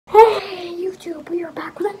YouTube? We are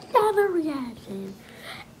back with another reaction.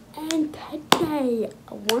 And today,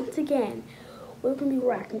 once again, we're going to be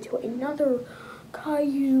reacting to another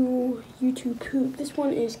Caillou YouTube poop. This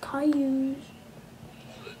one is Caillou's.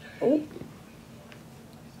 Oh.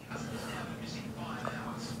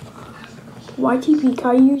 YTP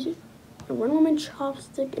Caillou's a Woman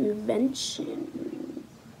Chopstick Invention.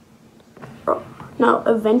 Oh, no,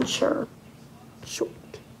 Adventure. Short.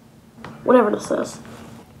 Whatever this is.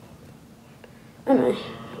 Anyway,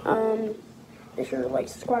 make sure to like,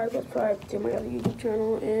 subscribe to my other YouTube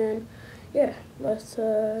channel, and yeah, let's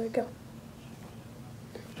go.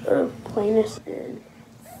 Playing this in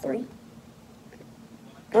 3.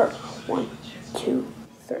 Or 1, 2,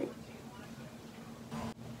 3.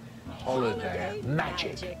 Holiday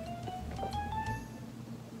magic.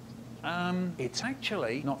 It's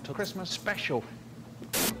actually not a Christmas special.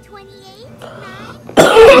 28, 9.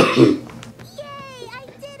 Yay, I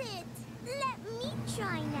did it! Let me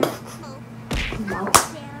try now. No.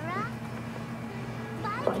 Sarah.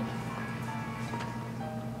 Bye.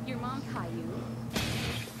 Your mom,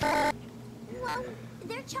 Caillou. Well,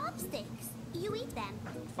 they're chopsticks. You eat them.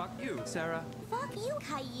 Fuck you, Sarah. Fuck you,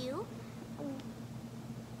 Caillou.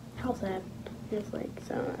 How's that? It's like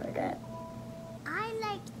something like that. I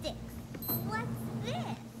like this. What's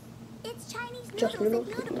this? It's Chinese noodles. Just noodles?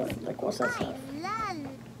 And noodles. Like what's that I stuff? love.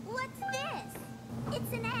 What's this?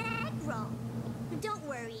 It's an egg roll. Don't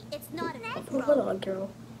worry, it's not an egg What roll. on, girl?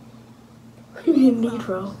 You need meat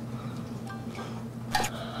roll.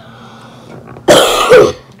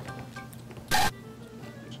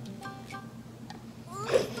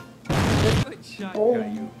 Good shot, Oh.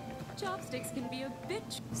 Caillou. Chopsticks can be a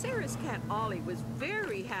bitch. Sarah's cat Ollie was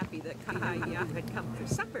very happy that Caillou had come for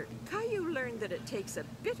supper. Caillou learned that it takes a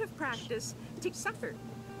bit of practice to supper.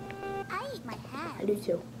 I eat my I hand. do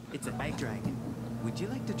too. It's a bag dragon. Would you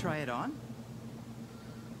like to try it on?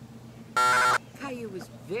 Caillou was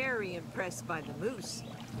very impressed by the moose.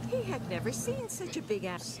 He had never seen such a big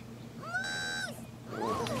ass.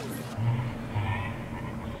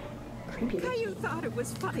 Creepy. Caillou thought it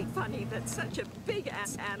was funny that such a big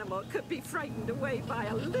ass animal could be frightened away by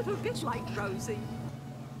a little bitch like Rosie.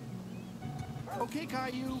 Okay,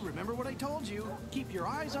 Caillou, remember what I told you. Keep your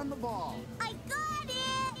eyes on the ball. I got it!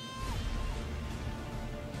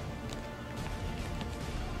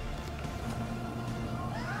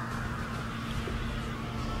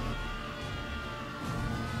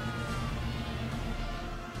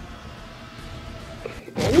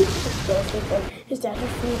 His dad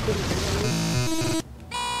has food.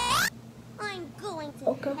 I'm going to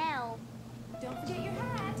Okay. hell. Don't forget your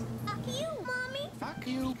hat. Fuck you, Mommy. Fuck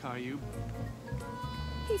you. Caillou.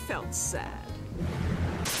 He felt sad.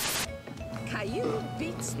 Caillou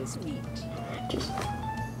beats his meat.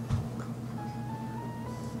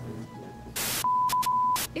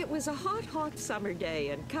 It was a hot summer day,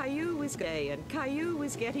 and Caillou was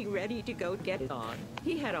getting ready to go get it on.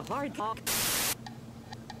 He had a hard talk.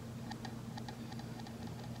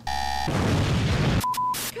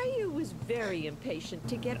 Caillou was very impatient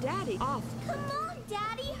to get Daddy off. Come on,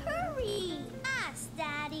 Daddy, hurry. Ask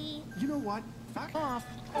Daddy. You know what? Fuck off.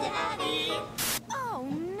 Daddy. Oh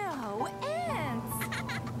no, ants!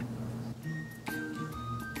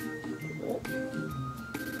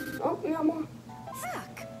 Oh, we got more.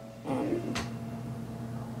 Fuck!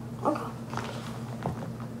 Okay.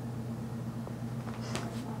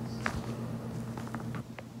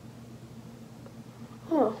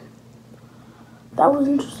 Oh, that was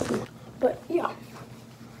interesting. But yeah,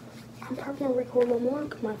 I'm probably gonna record one more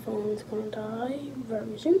because my phone's gonna die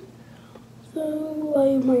very soon. So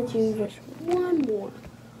I might do just one more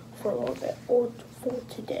for a little bit, or for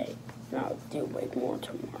today. And I'll do way more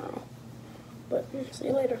tomorrow. But see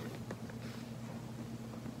you later.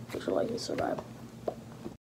 Make sure to like and subscribe.